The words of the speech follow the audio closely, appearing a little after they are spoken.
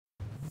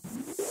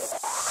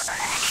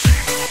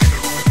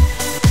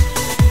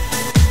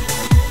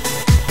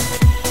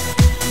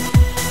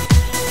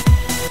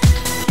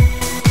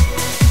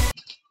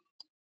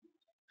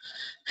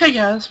Hey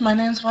guys, my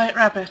name's White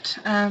Rabbit,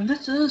 and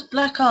this is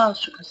Black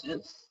Ops because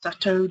it's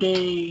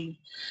Saturday.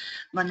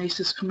 My niece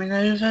is coming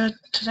over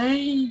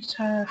today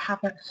to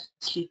have a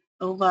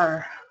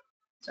sleepover,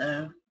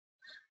 so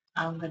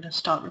I'm going to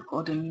start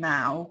recording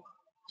now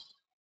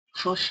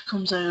before she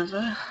comes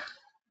over,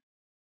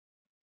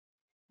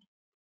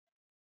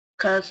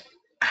 because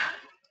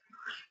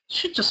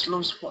she just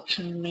loves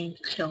watching me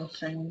kill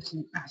things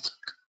and ask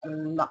a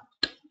lot.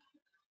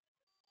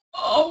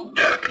 Oh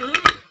no!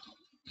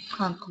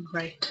 Oh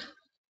great.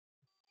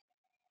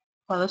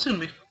 Well, that's going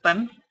to be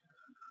fun.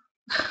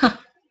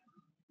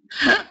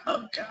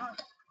 Oh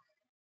god.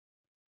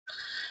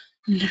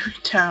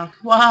 Newtown.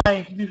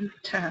 Why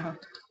Newtown?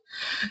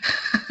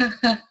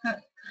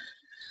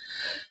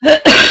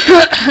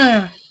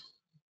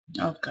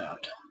 Oh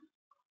god.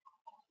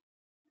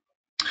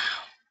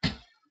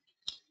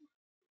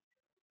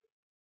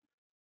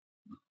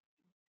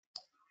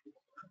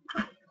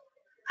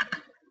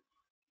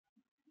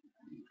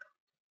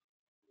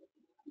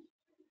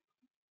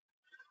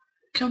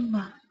 Come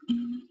on.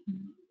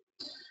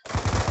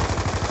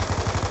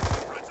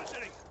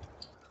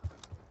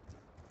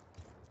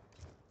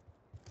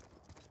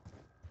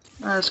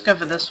 Let's go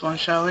for this one,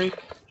 shall we?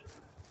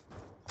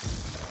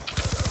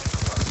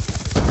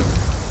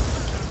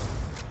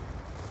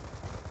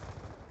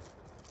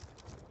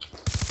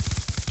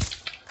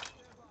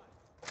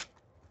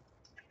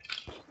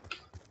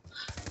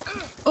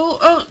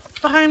 Oh,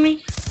 behind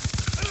me.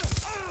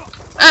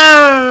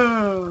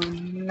 Oh,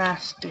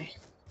 nasty.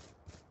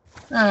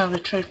 Oh, we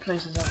trade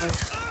places, have we?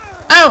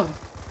 Oh!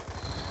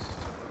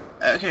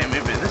 Okay,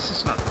 maybe this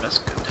is not the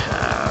best gun to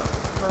have.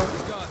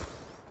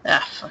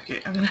 Well, fuck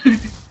it. I'm gonna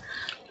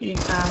be an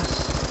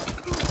ass.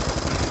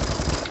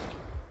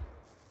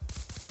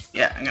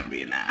 Yeah, I'm gonna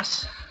be an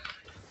ass.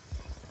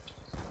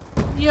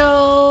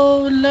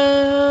 YOLO!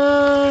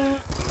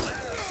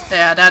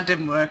 Yeah, that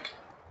didn't work.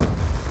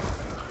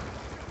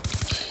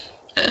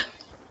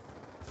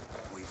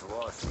 We've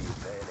lost the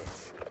advantage.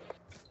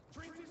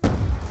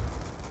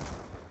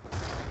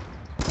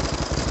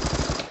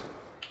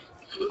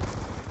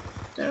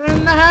 They're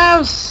in the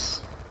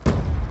house! Be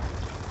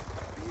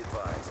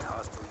advised,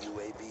 hostile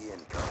UAV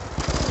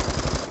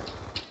incoming.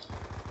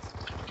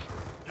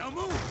 Now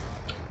move!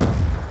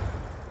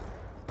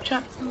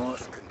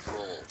 Lost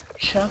control.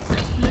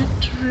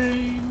 Chocolate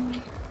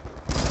rain.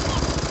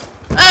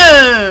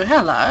 Oh,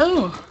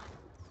 hello.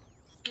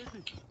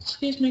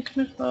 Excuse me,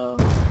 come here.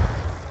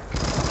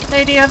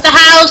 Lady of the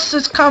house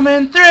is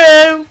coming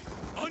through.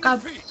 For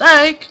God's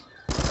sake.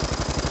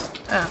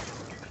 Oh.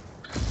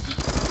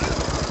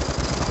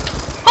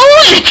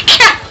 Holy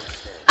cow!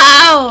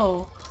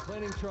 Ow!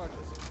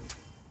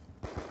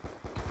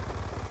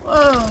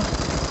 Whoa.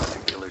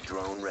 Killer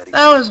drone ready.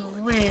 That was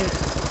weird.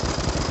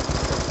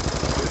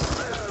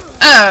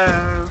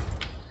 Oh.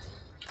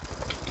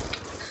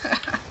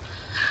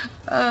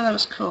 Oh, that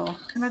was cool.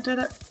 Can I do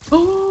that?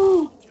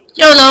 Ooh!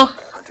 YOLO!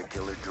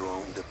 Hunter-killer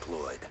drone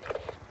deployed.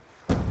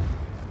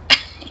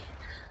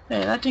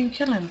 Hey, that didn't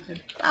kill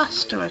anything.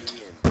 Bastard.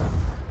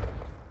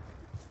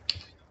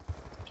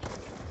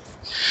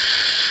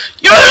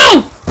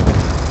 YOLO!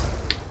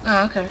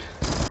 Oh, okay.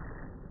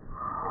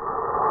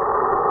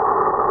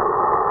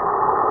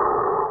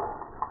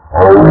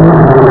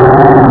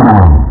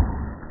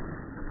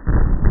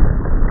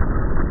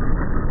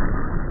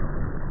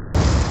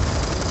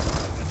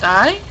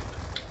 Die?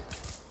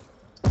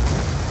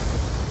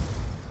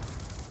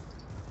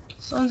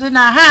 Someone's in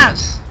our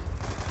house.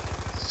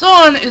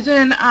 Someone is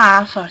in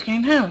our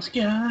fucking house.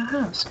 Get out of the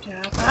house. Get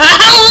out of the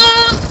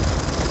house.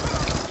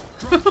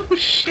 Oh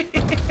shit.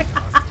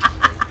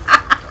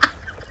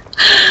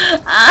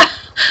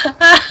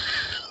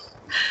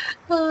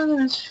 Oh,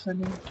 that's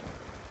funny.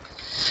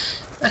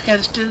 Okay,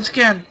 let's do this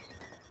again.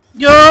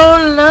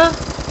 YOLO.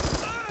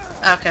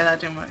 Okay, that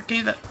didn't work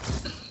either.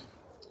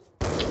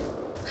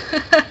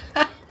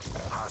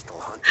 Hostile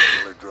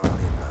hunter-killer drone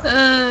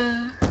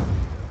inbound.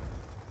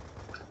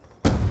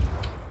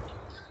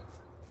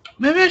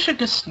 Maybe I should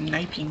go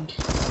sniping.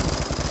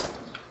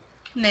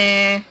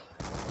 Nah.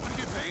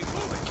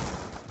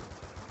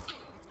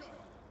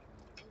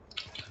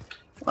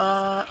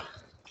 What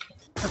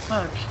the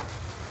fuck?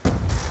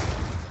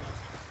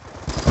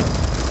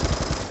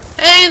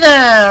 Hey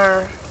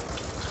there,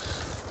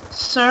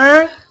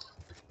 sir.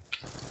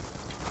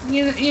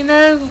 You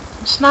know,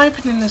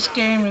 sniping in this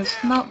game is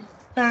not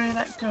very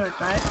that good,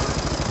 right?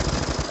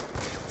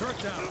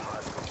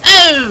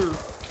 Oh!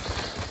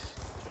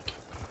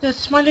 The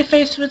smiley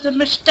face with the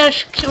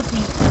mustache killed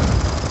me.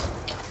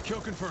 Kill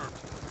confirmed.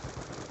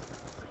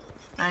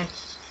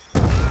 Nice.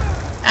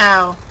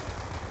 Ow.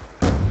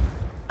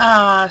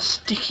 Ah,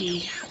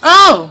 sticky.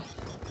 Oh!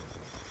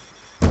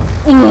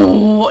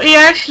 Ooh, he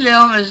actually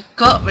almost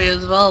got me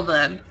as well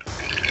then.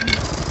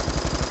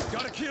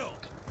 Got a kill.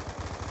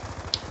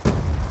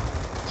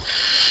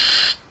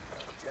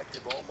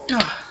 Objective almost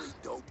complete.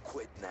 Don't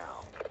quit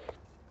now.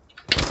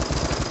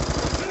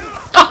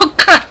 Oh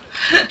god!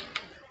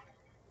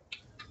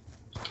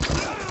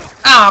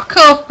 Oh,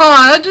 come on,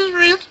 I just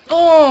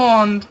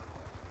respawned!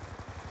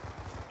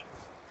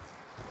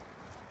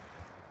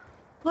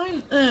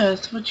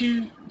 earth would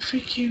you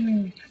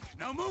freaking...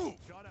 Now move.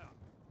 Shot out.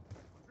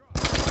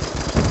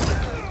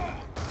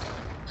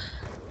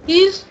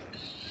 He's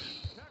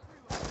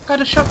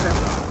got a shotgun.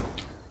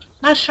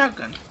 Nice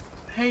shotgun.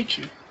 I hate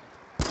you.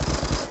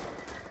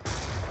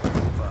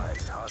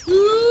 Advised, hostile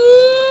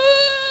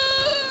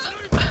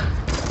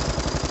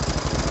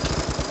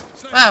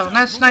Wow,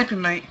 nice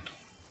sniping, mate.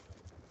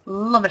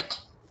 Love it.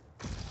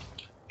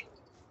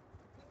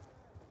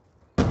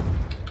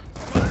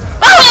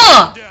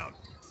 Ah! Down.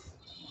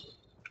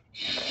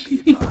 be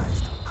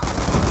advised.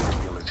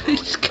 Killer He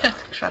drone scared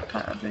the inbound. crap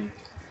out of me.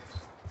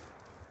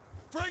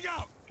 Frag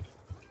out.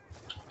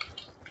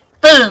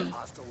 Boom!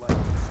 Hostile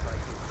lightning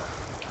strike inbound.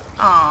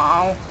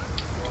 Oh.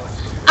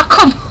 Oh,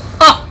 come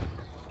on!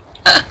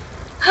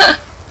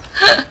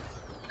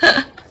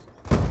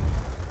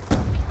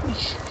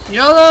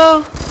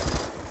 YOLO!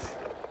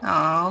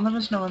 Oh, there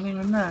was no one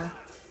even there.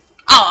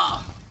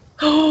 Oh!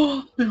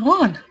 Oh, we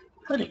won!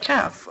 Holy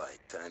cow. Fight.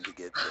 Time to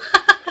get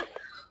ready.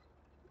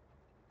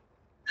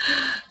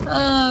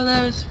 Oh,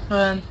 that was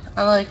fun.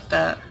 I like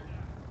that.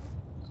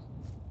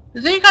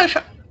 Is he got a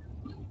shot?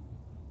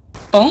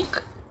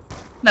 Bonk?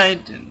 No, he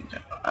didn't.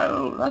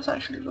 Oh, that's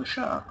actually a good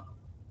shot.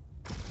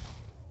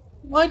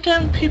 Why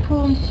don't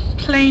people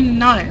play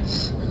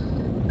nice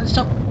and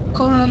stop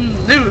calling them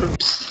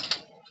noobs?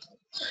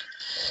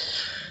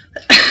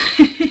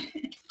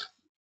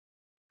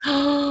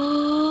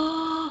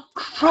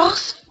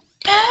 Crossbow!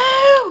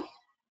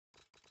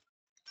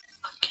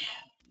 Okay.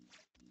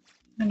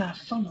 I'm gonna have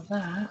fun with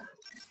that.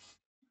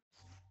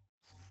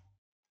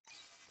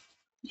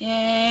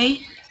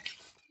 Yay!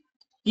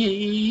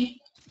 Yay!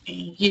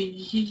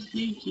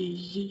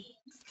 Yay!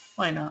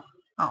 Why not?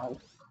 Oh.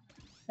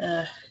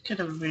 Get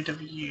rid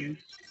of you.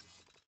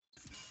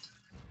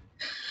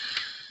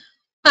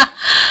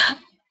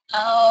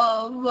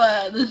 Oh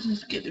man, this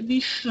is gonna be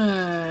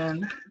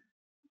fun.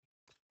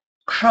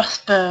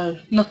 Crossbow,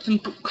 nothing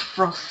but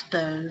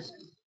crossbows.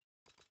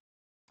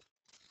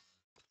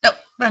 Oh,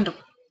 random,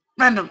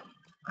 random.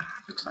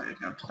 Looks like I'm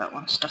going for that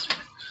one. That's fine.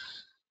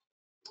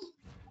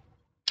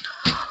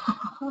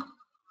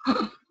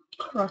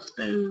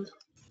 Crossbows.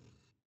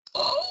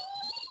 Oh.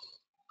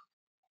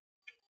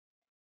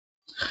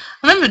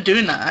 I remember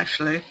doing that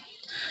actually.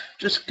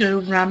 Just go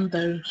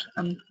Rambo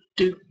and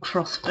do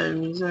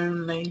crossbows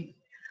only.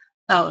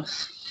 That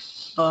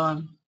was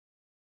fun.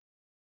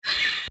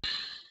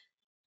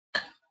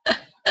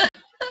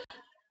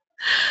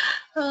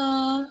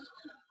 Oh,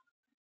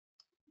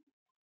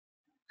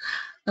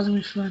 that's gonna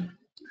be fun.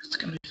 It's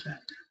gonna be fun.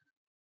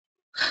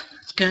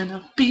 It's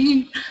gonna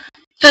be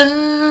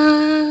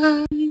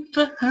fun.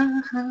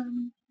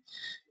 Fun.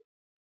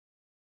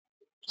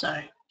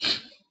 Sorry.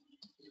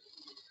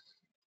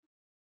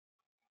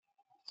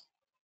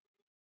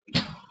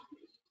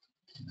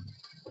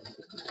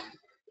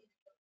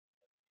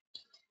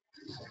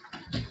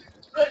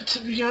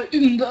 Right, we are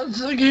in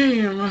the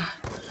game.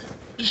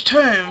 It's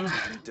time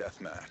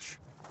Deathmatch.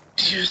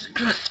 to use the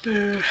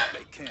crossbow. They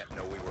can't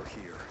know we were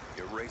here.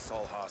 Erase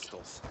all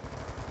hostiles.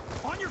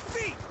 On your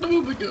feet.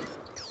 Oh my god.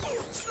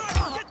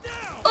 Sniper, get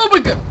down. Oh my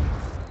god.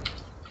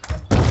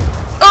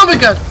 Oh my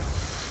god.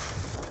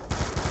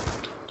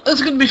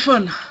 That's gonna be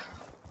fun.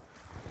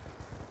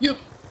 Yep.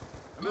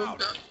 I'm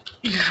out.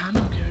 Yeah, I'm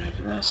not getting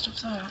over the rest of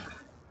that.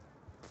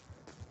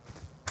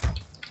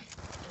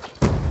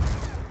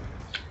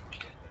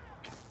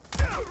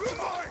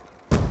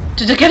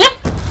 Did I get him?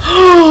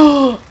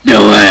 Oh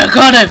no way! I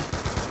got him.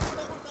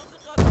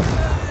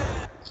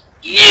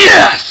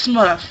 Yes,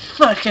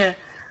 motherfucker!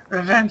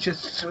 Revenge is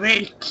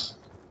sweet.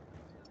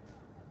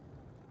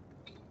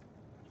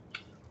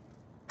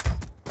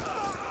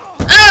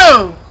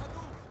 Oh!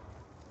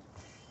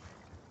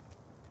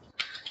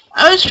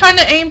 I was trying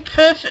to aim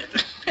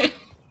perfectly.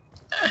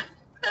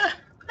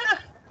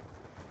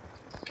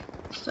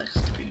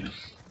 Sucks to be.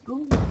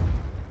 Ooh.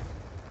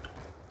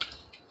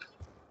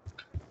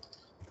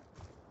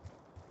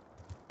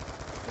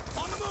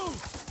 On the move.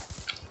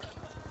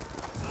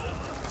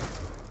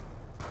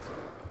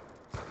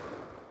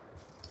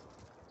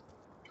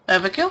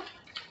 Overkill?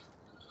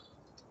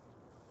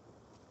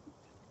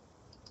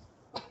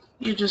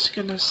 You're just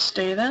gonna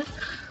stay there?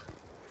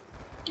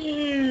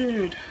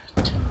 Dude.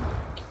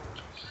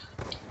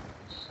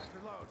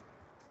 Reload.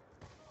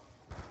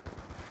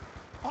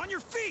 On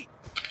your feet.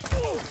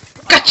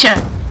 Gotcha!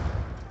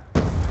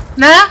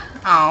 Nah?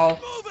 Oh.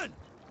 Moving.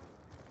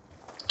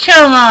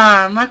 Come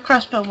on! My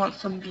crossbow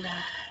wants some blood.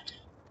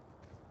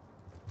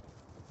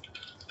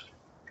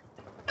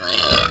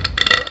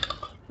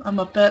 And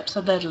my burps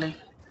are deadly.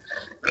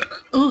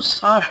 Oh,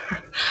 sorry.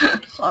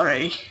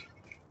 Sorry.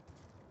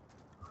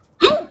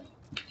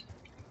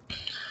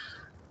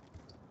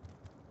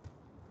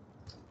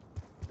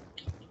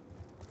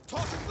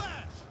 Toss and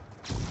flash.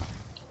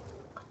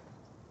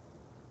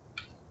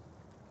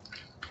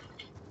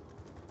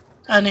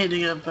 I need to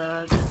get a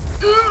bird.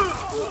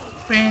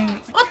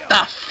 What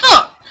the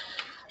fuck?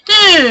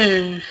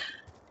 Dude!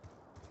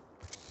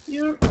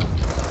 You're...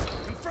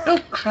 Oh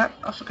crap,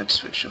 I forgot to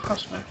switch to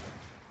crossbow.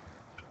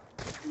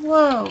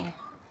 Whoa.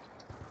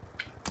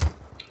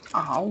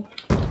 Ow.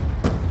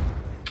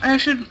 I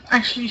should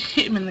actually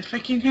hit him in the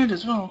freaking head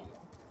as well.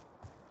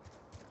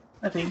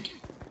 I think.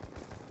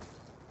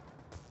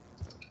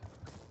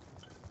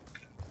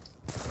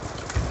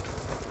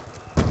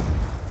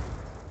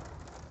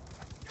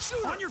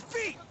 On your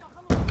feet!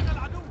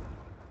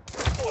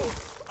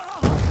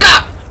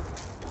 Ah!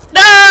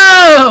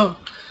 No!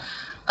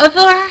 I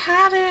thought I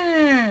had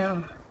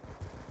him!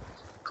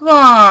 Come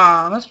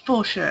on, that's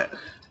bullshit.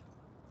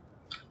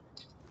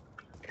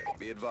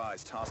 Be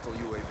advised, hostile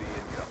UAV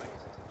incoming.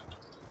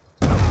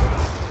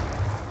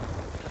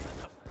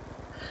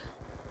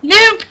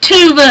 Noob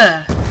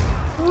tuber!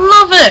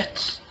 Love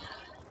it!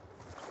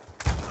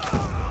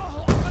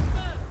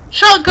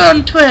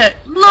 Shotgun twit!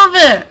 Love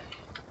it!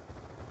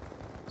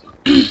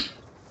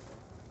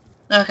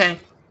 Okay,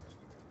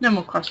 no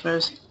more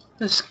crossbows.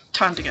 It's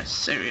time to get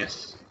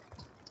serious.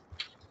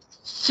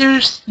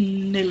 Serious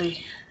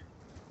Nilly.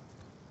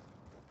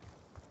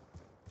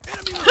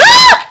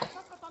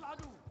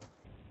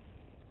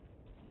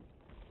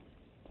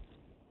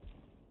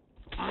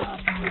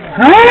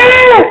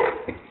 Ah!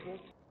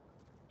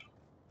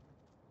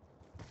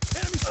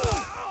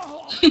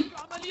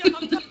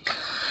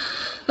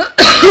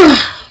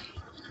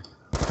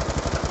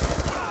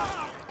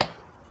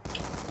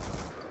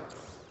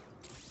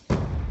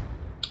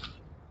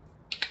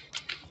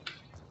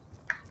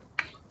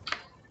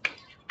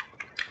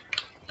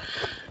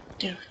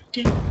 Do,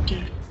 do,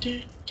 do,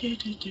 do, do,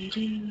 do, do,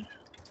 do.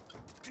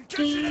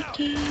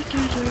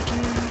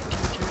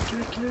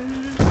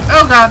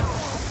 Oh god!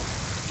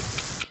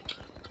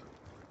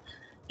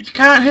 If you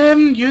can't hear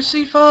him, use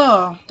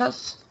C4.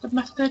 That's the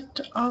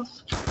method of...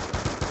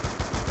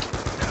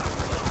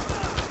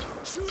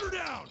 Shoot her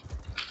down!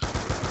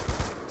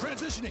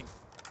 Transitioning!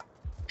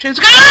 Change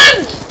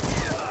guns!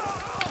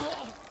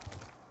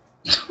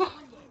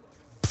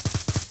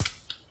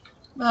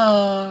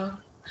 Oh,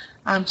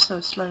 I'm so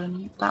slow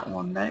in that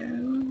one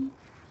though.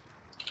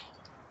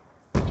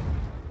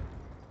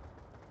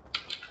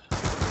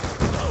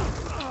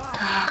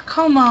 Ah,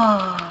 come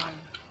on!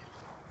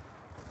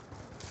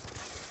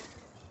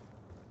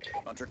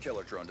 Hunter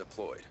killer drone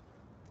deployed.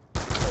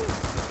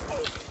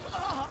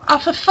 Oh,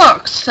 for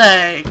fuck's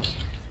sake!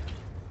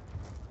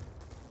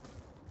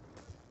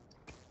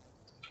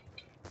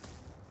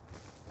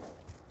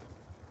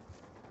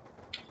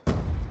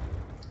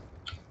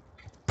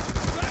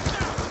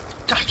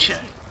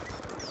 Gotcha!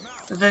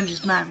 Revenge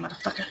is mine,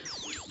 motherfucker.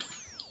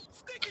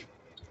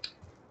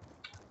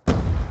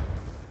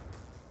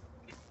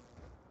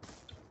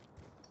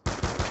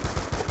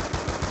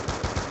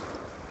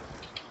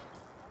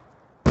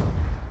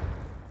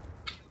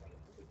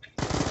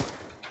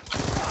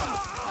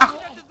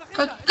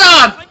 For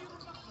God's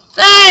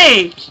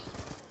sake!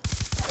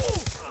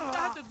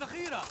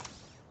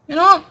 You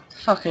know what?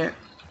 Fuck it.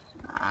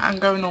 I'm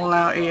going all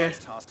out here.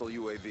 Hostile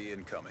UAV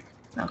incoming.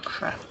 Oh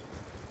crap.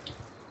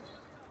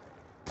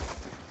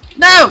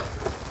 No!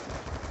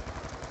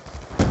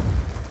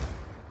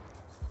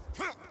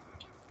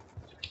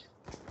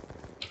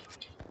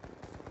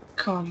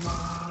 Come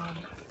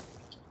on.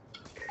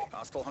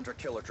 Hostile hunter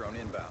killer drone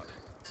inbound.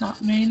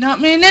 Not me, not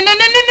me. No, no, no,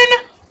 no, no, no!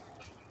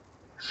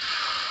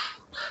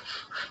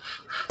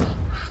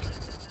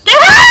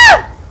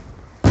 Ah!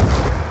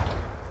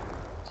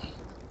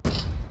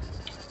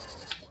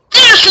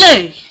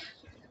 Seriously!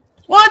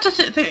 Why does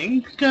it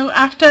think go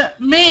after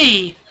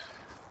me?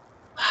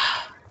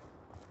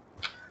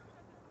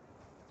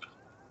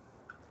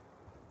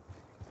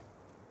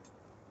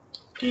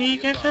 Do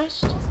you go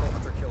first? Hostile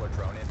hunter killer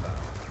drone inbound.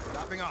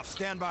 Stopping off,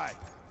 stand by.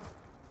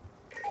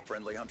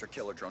 Friendly hunter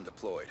killer drone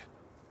deployed.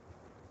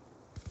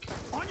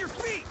 On your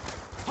feet!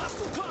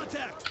 Hostile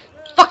contact!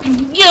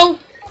 Fucking yo!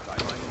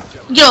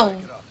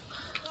 Yo!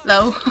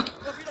 Low.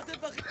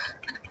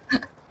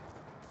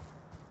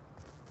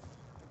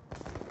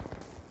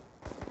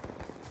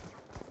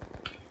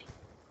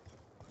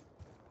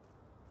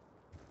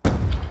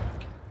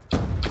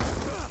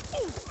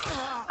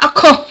 Oh,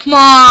 come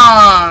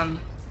on!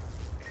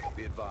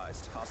 Be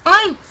advised, hostile.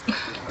 I'm...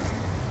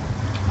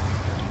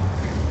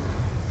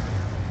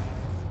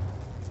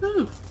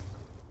 Ooh.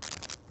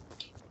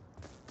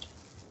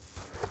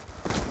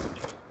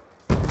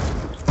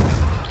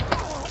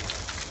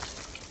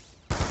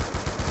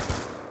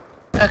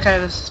 Okay,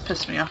 this has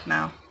pissed me off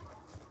now.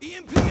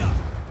 EMP up!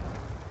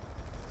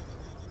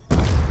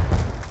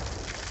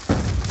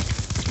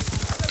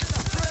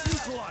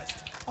 Neutralized!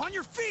 On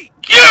your feet!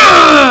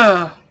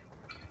 Yeah!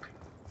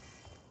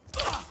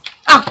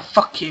 Oh,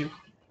 fuck you.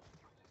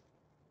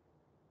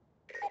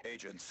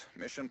 Agents,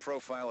 mission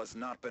profile has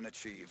not been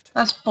achieved.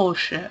 That's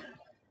bullshit.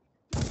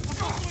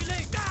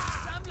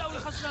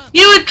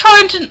 You were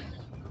trying to...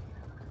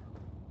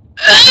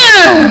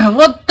 Ugh,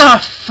 what the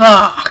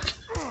fuck?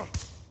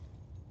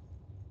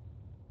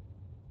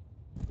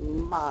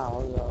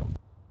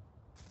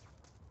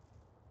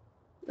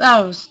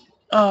 That was...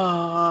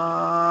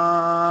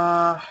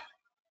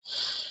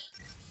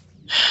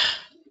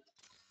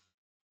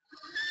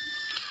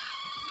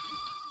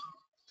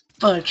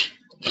 Fudge.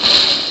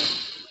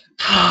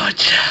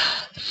 Fudge.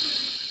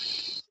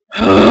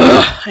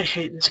 I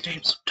hate this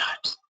game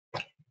sometimes.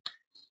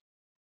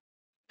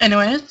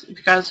 Anyways, if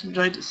you guys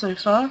enjoyed it so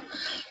far,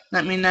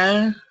 let me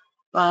know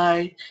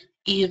by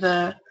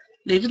either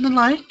leaving a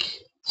like,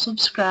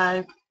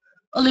 subscribe,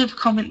 or leave a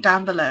comment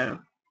down below.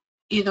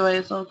 Either way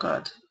is all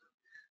good.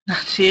 I'll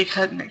see you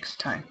again next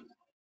time.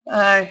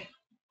 Bye.